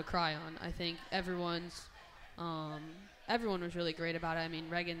shoulder to cry on. I think everyone was really great about it. I mean,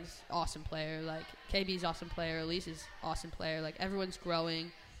 Reagan's awesome player, like KB's awesome player, Elise's awesome player. Like everyone's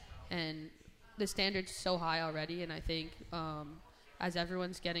growing, and the standard's so high already. And I think as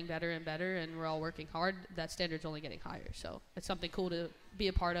everyone's getting better and better and we're all working hard, that standard's only getting higher. So it's something cool to be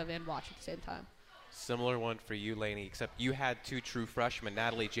a part of and watch at the same time. Similar one for you, Lainey, except you had 2 true freshmen,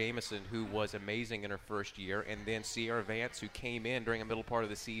 Natalie Jamison, who was amazing in her first year, and then Sierra Vance, who came in during the middle part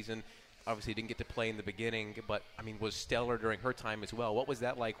of the season. Obviously didn't get to play in the beginning, but, I mean, was stellar during her time as well. What was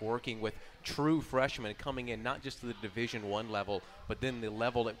that like working with true freshmen coming in, not just to the Division I level, but then the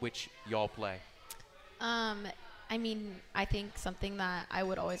level at which y'all play? I mean, I think something that I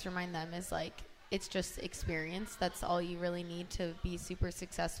would always remind them is, like, it's just experience. That's all you really need to be super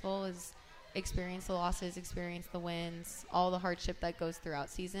successful is experience the losses, experience the wins, all the hardship that goes throughout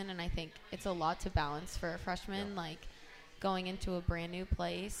season. And I think it's a lot to balance for a freshman, like going into a brand new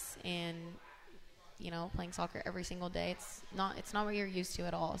place and, playing soccer every single day. It's not what you're used to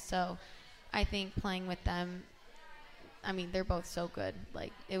at all. So I think playing with them, I mean, they're both so good.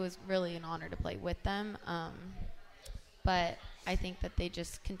 Like, it was really an honor to play with them. But I think that they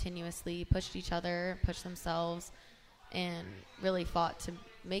just continuously pushed each other, pushed themselves, and really fought to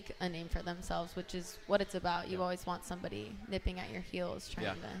make a name for themselves, which is what it's about. You always want somebody nipping at your heels trying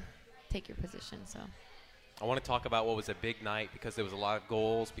to take your position. So I want to talk about what was a big night because there was a lot of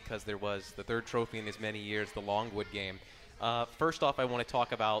goals, because there was the 3rd trophy in as many years, the Longwood game. First off, I want to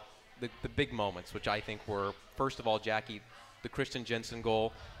talk about the big moments, which I think were, first of all, Jackie, the Kristen Jensen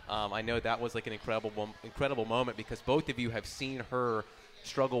goal. I know that was like an incredible moment because both of you have seen her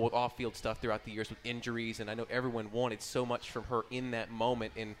struggle with off-field stuff throughout the years with injuries, and I know everyone wanted so much from her in that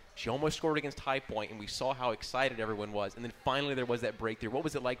moment, and she almost scored against High Point, and we saw how excited everyone was, and then finally there was that breakthrough. What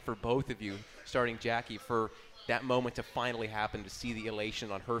was it like for both of you, starting Jackie, for that moment to finally happen, to see the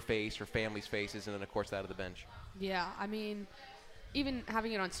elation on her face, her family's faces, and then, of course, that of the bench? Yeah, I mean, even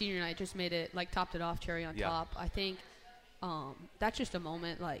having it on senior night just made it, like, topped it off, cherry on top. I think that's just a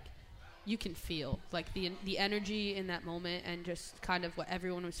moment, like, you can feel, like, the energy in that moment and just kind of what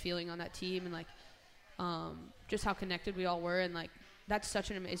everyone was feeling on that team and, like, just how connected we all were. And, like, that's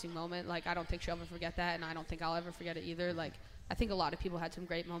such an amazing moment. Like, I don't think she'll ever forget that, and I don't think I'll ever forget it either. Like, I think a lot of people had some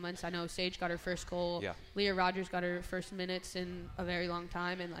great moments. I know Sage got her first goal. Yeah. Leah Rogers got her first minutes in a very long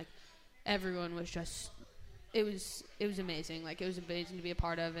time. And, like, everyone was just – it was amazing. Like, it was amazing to be a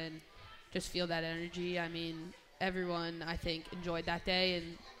part of and just feel that energy. I mean, everyone, I think, enjoyed that day,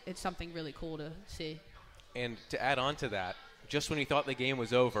 and it's something really cool to see. And to add on to that, just when you thought the game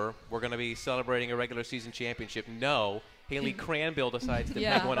was over, we're going to be celebrating a regular season championship. No, Haley Cranbill decides to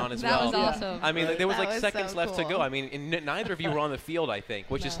Yeah, peg one on as that well. was awesome. I mean, there was That like was seconds so left to cool. go. I mean, and neither of you were on the field, I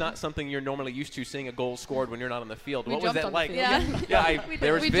think, which is No. not something you're normally used to, seeing a goal scored when you're not on the field. We What was jumped that on the like? field. Yeah. We did.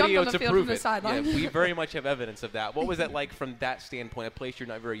 There was We jumped video on the to field prove from the it. sideline. Yeah, we very much have evidence of that. What was that like from that standpoint, a place you're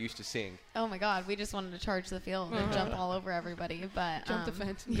not very used to seeing? Oh my God, we just wanted to charge the field and jump all over everybody, but Jump the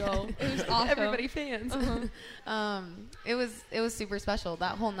fence and yeah. go. It was awesome. Everybody fans. It was super special.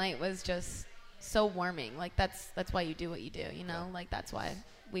 That whole night was just so warming. Like that's why you do what you do, you know? Like that's why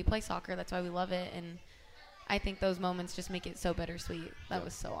we play soccer. That's why we love it, and I think those moments just make it so bittersweet. That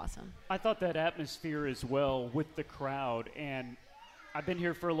was so awesome. I thought that atmosphere as well with the crowd, and I've been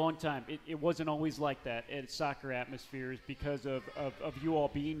here for a long time. It wasn't always like that at soccer atmospheres because of you all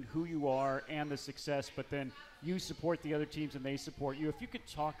being who you are and the success, but then you support the other teams and they support you. If you could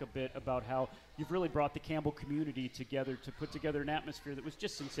talk a bit about how you've really brought the Campbell community together to put together an atmosphere that was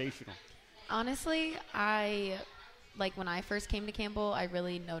just sensational. Honestly, when I first came to Campbell, I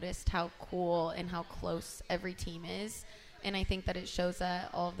really noticed how cool and how close every team is. And I think that it shows that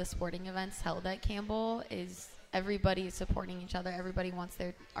all of the sporting events held at Campbell is everybody is supporting each other. Everybody wants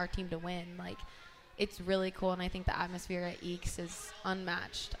our team to win. Like, it's really cool, and I think the atmosphere at Eeks is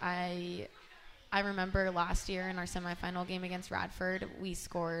unmatched. I remember last year in our semifinal game against Radford, we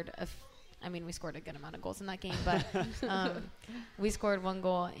scored a good amount of goals in that game, but we scored one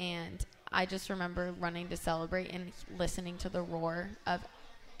goal, and I just remember running to celebrate and listening to the roar of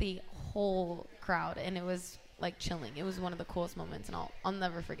the whole crowd, and it was like chilling. It was one of the coolest moments, and I'll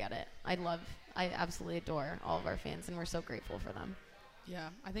never forget it. I absolutely adore all of our fans, and we're so grateful for them. Yeah,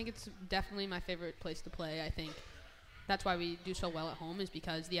 I think it's definitely my favorite place to play. I think that's why we do so well at home, is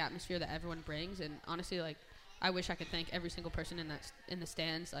because the atmosphere that everyone brings. And honestly, like, I wish I could thank every single person in the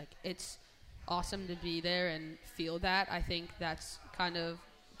stands. Like, it's awesome to be there and feel that. I think that's kind of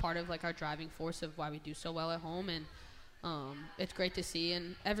part of like our driving force of why we do so well at home, and it's great to see.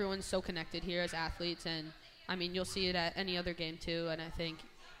 And everyone's so connected here as athletes, and I mean, you'll see it at any other game too. And I think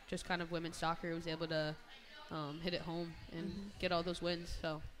just kind of women's soccer was able to hit it home and get all those wins.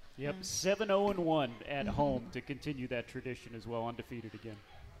 So Yep, 7-0-1 at home to continue that tradition as well, undefeated again.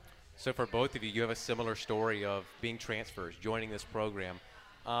 So for both of you, you have a similar story of being transfers, joining this program.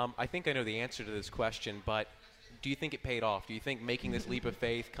 I think I know the answer to this question, but do you think it paid off? Do you think making this leap of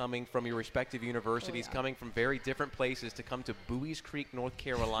faith, coming from your respective universities, coming from very different places to come to Bowie's Creek, North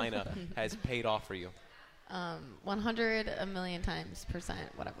Carolina, has paid off for you? 100 a million times %,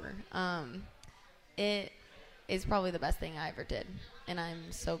 whatever. It is probably the best thing I ever did, and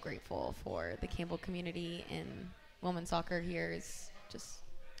I'm so grateful for the Campbell community, and women's soccer here is just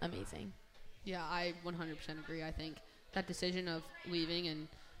amazing. yeah, I 100% agree. I think that decision of leaving and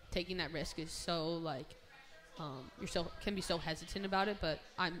taking that risk is so like can be so hesitant about it, but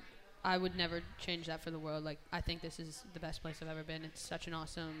I would never change that for the world. Like, I think this is the best place I've ever been. It's such an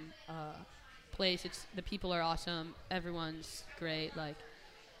awesome place. The people are awesome. Everyone's great. Like,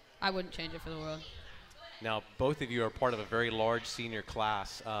 I wouldn't change it for the world. Now, both of you are part of a very large senior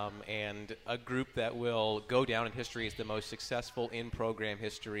class and a group that will go down in history as the most successful in program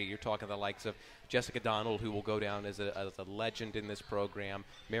history. You're talking the likes of Jessica Donald, who will go down as a legend in this program.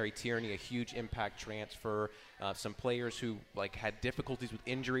 Mary Tierney, a huge impact transfer. Some players who had difficulties with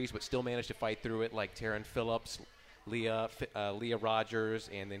injuries but still managed to fight through it, like Taryn Phillips, Leah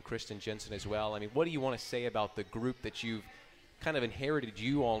Rogers, and then Kristen Jensen as well. I mean, what do you want to say about the group that you've kind of inherited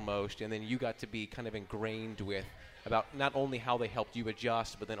you almost, and then you got to be kind of ingrained with, about not only how they helped you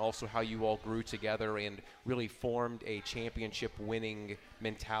adjust, but then also how you all grew together and really formed a championship winning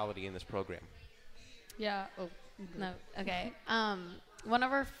mentality in this program? Yeah. Oh, no. Okay. One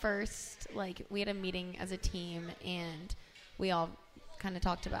of our first, we had a meeting as a team, and we all kind of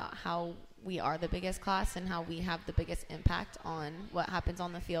talked about how we are the biggest class and how we have the biggest impact on what happens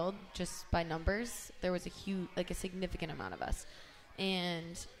on the field just by numbers. There was a significant amount of us.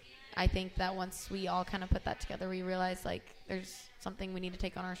 And I think that once we all kind of put that together, we realized there's something we need to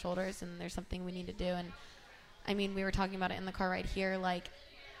take on our shoulders, and there's something we need to do. And I mean, we were talking about it in the car right here,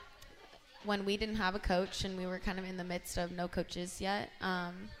 when we didn't have a coach and we were kind of in the midst of no coaches yet,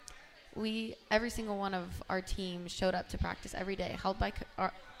 every single one of our team showed up to practice every day, held by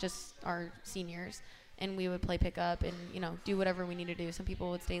our seniors, and we would play pickup and do whatever we need to do. Some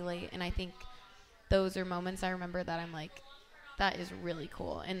people would stay late, and I think those are moments I remember that I'm like, that is really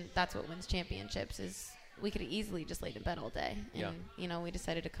cool, and that's what wins championships. Is we could have easily just laid in bed all day, and we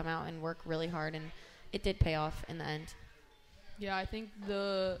decided to come out and work really hard, and it did pay off in the end. Yeah, I think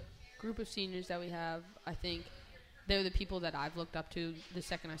the group of seniors that we have, I think they're the people that I've looked up to the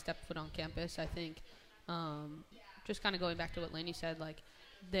second I stepped foot on campus. I think just kind of going back to what Lainey said,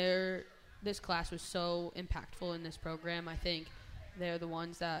 they're this class was so impactful in this program. I think they're the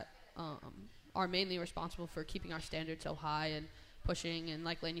ones that are mainly responsible for keeping our standards so high and pushing. And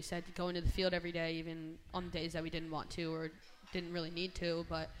like Lainey said, going to the field every day, even on the days that we didn't want to or didn't really need to.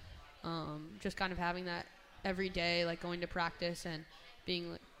 But just kind of having that every day, like going to practice and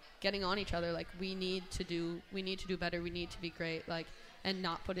being getting on each other. Like we need to do better. We need to be great. Like and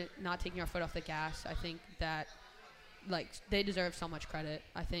not taking our foot off the gas. I think that like they deserve so much credit.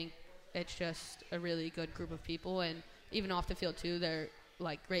 I think it's just a really good group of people, and even off the field too, they're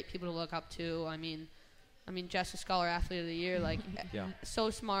like great people to look up to. I mean, Jess, a Scholar Athlete of the Year, like so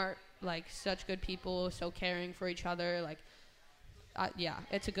smart, like such good people, so caring for each other. Like,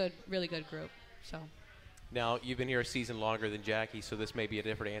 it's a really good group. So. Now, you've been here a season longer than Jackie, so this may be a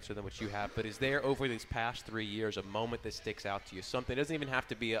different answer than what you have. But is there, over these past 3 years, a moment that sticks out to you? Something, it doesn't even have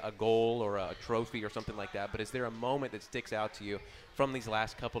to be a goal or a trophy or something like that, but is there a moment that sticks out to you from these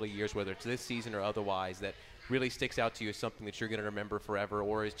last couple of years, whether it's this season or otherwise, that really sticks out to you as something that you're going to remember forever,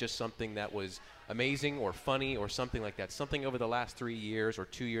 or is just something that was amazing or funny or something like that? Something over the last 3 years or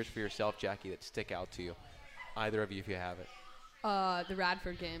 2 years for yourself, Jackie, that stick out to you? Either of you, if you have it. The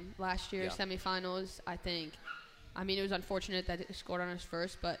Radford game last year, semifinals. It was unfortunate that it scored on us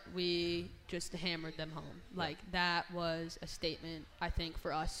first, but we just hammered them home. Like that was a statement, I think,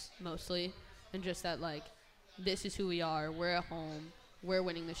 for us mostly, and just that like this is who we are. We're at home. We're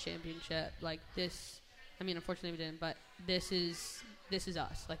winning this championship. Like this. Unfortunately we didn't, but this is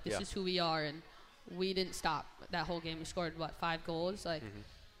us. Like this is who we are, and we didn't stop that whole game. We scored 5 goals. Like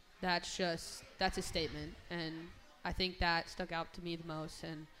that's a statement, and I think that stuck out to me the most,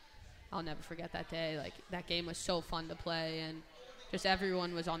 and I'll never forget that day. Like, that game was so fun to play, and just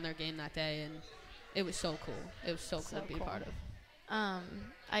everyone was on their game that day, and it was so cool. It was so cool to be a part of.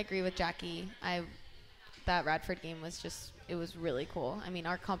 I agree with Jackie. That Radford game was it was really cool.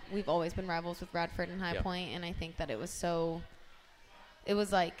 We've always been rivals with Radford and High Point, and I think that it was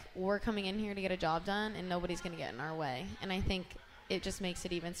like we're coming in here to get a job done, and nobody's going to get in our way. And I think it just makes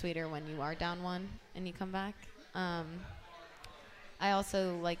it even sweeter when you are down 1 and you come back. I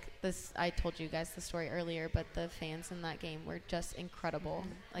also like this. I told you guys the story earlier, but the fans in that game were just incredible.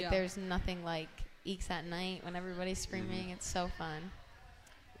 Like there's nothing like Eeks at night when everybody's screaming. It's so fun.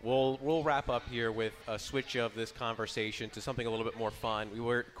 We'll wrap up here with a switch of this conversation to something a little bit more fun.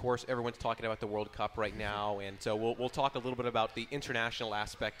 Of course, everyone's talking about the World Cup right now, and so we'll talk a little bit about the international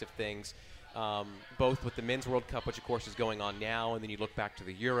aspect of things. Both with the Men's World Cup, which of course is going on now, and then you look back to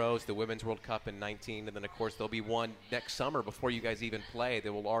the Euros, the Women's World Cup in 19, and then of course there'll be one next summer before you guys even play.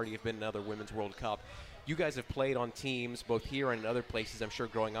 There will already have been another Women's World Cup. You guys have played on teams both here and in other places, I'm sure,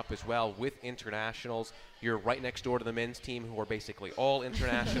 growing up as well, with internationals. You're right next door to the men's team, who are basically all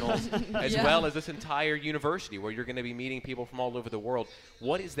internationals, as well as this entire university where you're going to be meeting people from all over the world.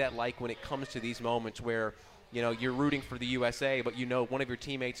 What is that like when it comes to these moments where you're rooting for the USA, but one of your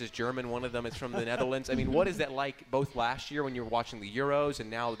teammates is German, one of them is from the Netherlands? What is that like both last year when you were watching the Euros and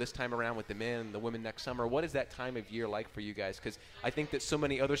now this time around with the men and the women next summer? What is that time of year like for you guys? Because I think that so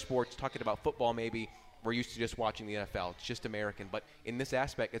many other sports, talking about football maybe, we're used to just watching the NFL. It's just American. But in this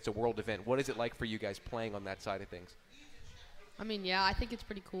aspect, it's a world event. What is it like for you guys playing on that side of things? I think it's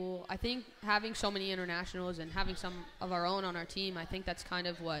pretty cool. I think having so many internationals and having some of our own on our team, I think that's kind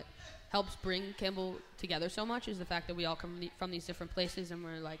of what helps bring Campbell together so much, is the fact that we all come from these different places and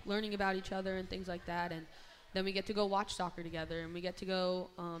we're like learning about each other and things like that. And then we get to go watch soccer together, and we get to go,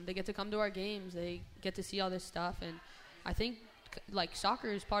 they get to come to our games. They get to see all this stuff. And I think like soccer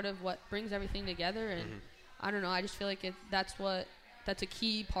is part of what brings everything together. And I don't know, I just feel like that's a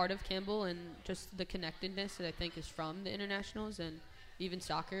key part of Campbell, and just the connectedness that I think is from the internationals and even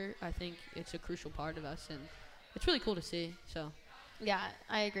soccer. I think it's a crucial part of us, and it's really cool to see. So. Yeah,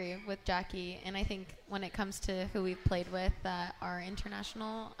 I agree with Jackie, and I think when it comes to who we've played with that are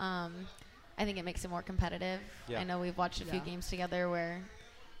international, I think it makes it more competitive. Yeah. I know we've watched a few games together where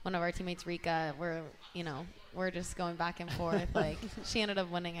one of our teammates, Rika, we're just going back and forth. Like, she ended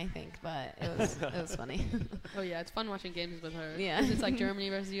up winning, I think, but it was funny. Oh yeah, it's fun watching games with her. Yeah, it's like Germany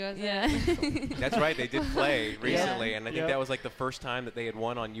versus USA. Yeah, that's right. They did play recently, and I think that was like the first time that they had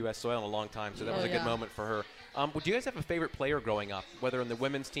won on U.S. soil in a long time. So that was a good moment for her. Would you guys have a favorite player growing up, whether on the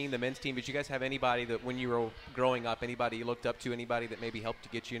women's team, the men's team? Did you guys have anybody that when you were growing up, anybody you looked up to, anybody that maybe helped to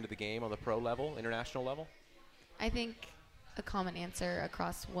get you into the game on the pro level, international level? I think a common answer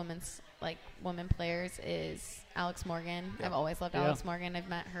across women players is Alex Morgan. I've always loved Alex Morgan. I've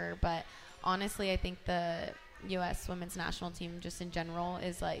met her, but honestly, I think the U.S. women's national team just in general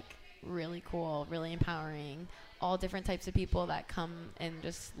is like really cool, really empowering. All different types of people that come and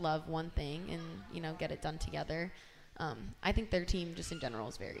just love one thing and get it done together. I think their team just in general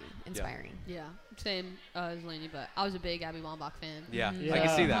is very inspiring. Yeah, same as Lainey, but I was a big Abby Wambach fan. Yeah, I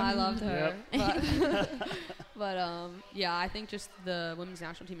can see that. I loved her. Yep. But yeah, I think just the women's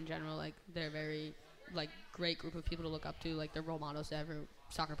national team in general, like they're very great group of people to look up to. Like they're role models to every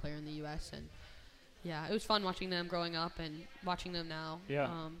soccer player in the U.S. And yeah, it was fun watching them growing up and watching them now. Yeah.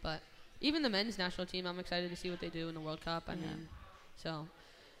 But even the men's national team, I'm excited to see what they do in the World Cup. I mean, so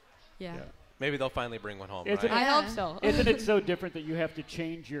yeah. Maybe they'll finally bring one home, Isn't right? I hope so. Isn't it so different that you have to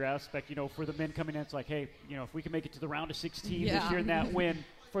change your aspect? You know, for the men coming in, it's like, hey, you know, if we can make it to the round of 16 this year and that win.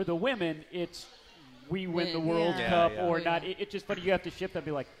 For the women, it's we win the World Cup or not. It's just funny. You have to shift that and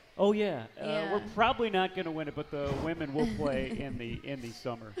be like, oh, yeah, we're probably not going to win it, but the women will play in the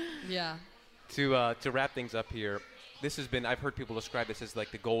summer. Yeah. To wrap things up here, this has been, I've heard people describe this as like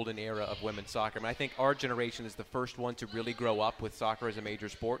the golden era of women's soccer. I mean, I think our generation is the first one to really grow up with soccer as a major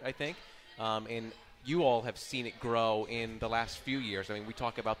sport, I think. And you all have seen it grow in the last few years. I mean, we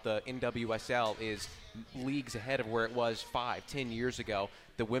talk about the NWSL is leagues ahead of where it was 5-10 years ago.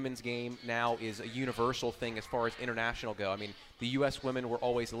 The women's game now is a universal thing as far as international go. I mean, the U.S. women were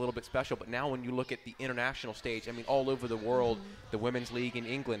always a little bit special, but now when you look at the international stage, I mean, all over the world, the women's league in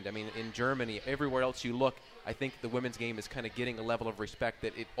England, I mean, in Germany, everywhere else you look, I think the women's game is kind of getting a level of respect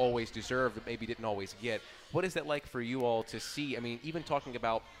that it always deserved, but maybe didn't always get. What is that like for you all to see? I mean, even talking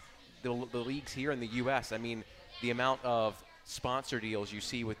about the leagues here in the U.S., I mean, the amount of sponsor deals you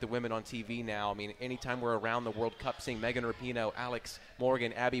see with the women on TV now. I mean, anytime we're around the World Cup, seeing Megan Rapinoe, Alex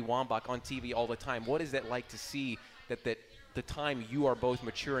Morgan, Abby Wambach on TV all the time. What is that like to see that the time you are both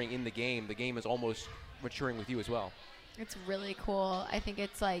maturing in the game is almost maturing with you as well? It's really cool. I think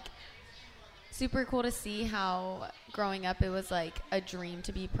it's like super cool to see how growing up it was like a dream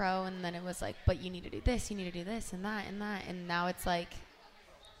to be pro, and then it was like, but you need to do this, you need to do this and that and that, and now it's like,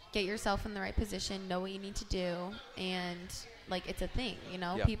 get yourself in the right position, know what you need to do, and like it's a thing, you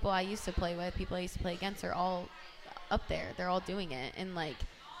know. Yeah. People I used to play with, people I used to play against are all up there. They're all doing it, and like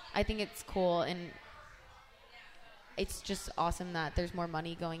I think it's cool, and it's just awesome that there's more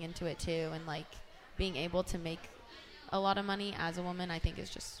money going into it too, and like being able to make a lot of money as a woman, I think is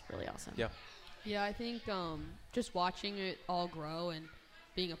just really awesome. Yeah. Yeah, I think just watching it all grow and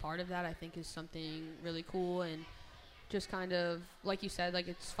being a part of that, I think is something really cool, and just kind of, like you said, like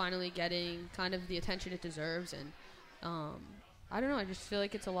it's finally getting kind of the attention it deserves. And I don't know, I just feel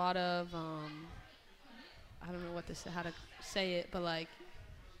like it's a lot of, I don't know how to say it, but like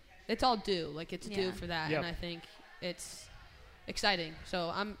it's all due. Like it's due for that. Yep. And I think it's exciting.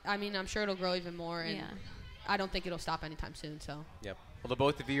 So I'm sure it'll grow even more. And I don't think it'll stop anytime soon. So. Yep. Well, the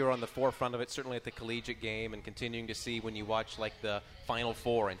both of you are on the forefront of it, certainly at the collegiate game, and continuing to see when you watch like the Final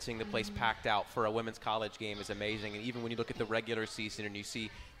Four and seeing the place packed out for a women's college game is amazing. And even when you look at the regular season and you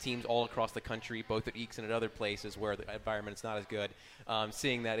see teams all across the country, both at Eakes and at other places where the environment is not as good,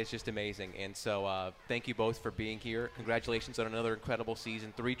 seeing that is just amazing. And so thank you both for being here. Congratulations on another incredible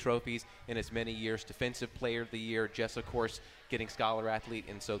season, 3 trophies in as many years. Defensive Player of the Year, Jess, of course, getting Scholar Athlete,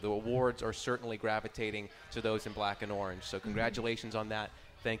 and so the awards are certainly gravitating to those in black and orange. So congratulations on that.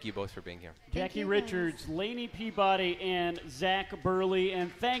 Thank you both for being here. Jackie Richards, Lainey Peabody, and Zach Burley.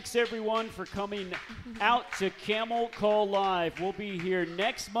 And thanks, everyone, for coming out to Camel Call Live. We'll be here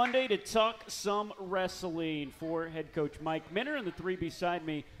next Monday to talk some wrestling. For head coach Mike Minner and the 3 beside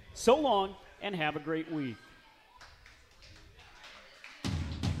me, so long and have a great week.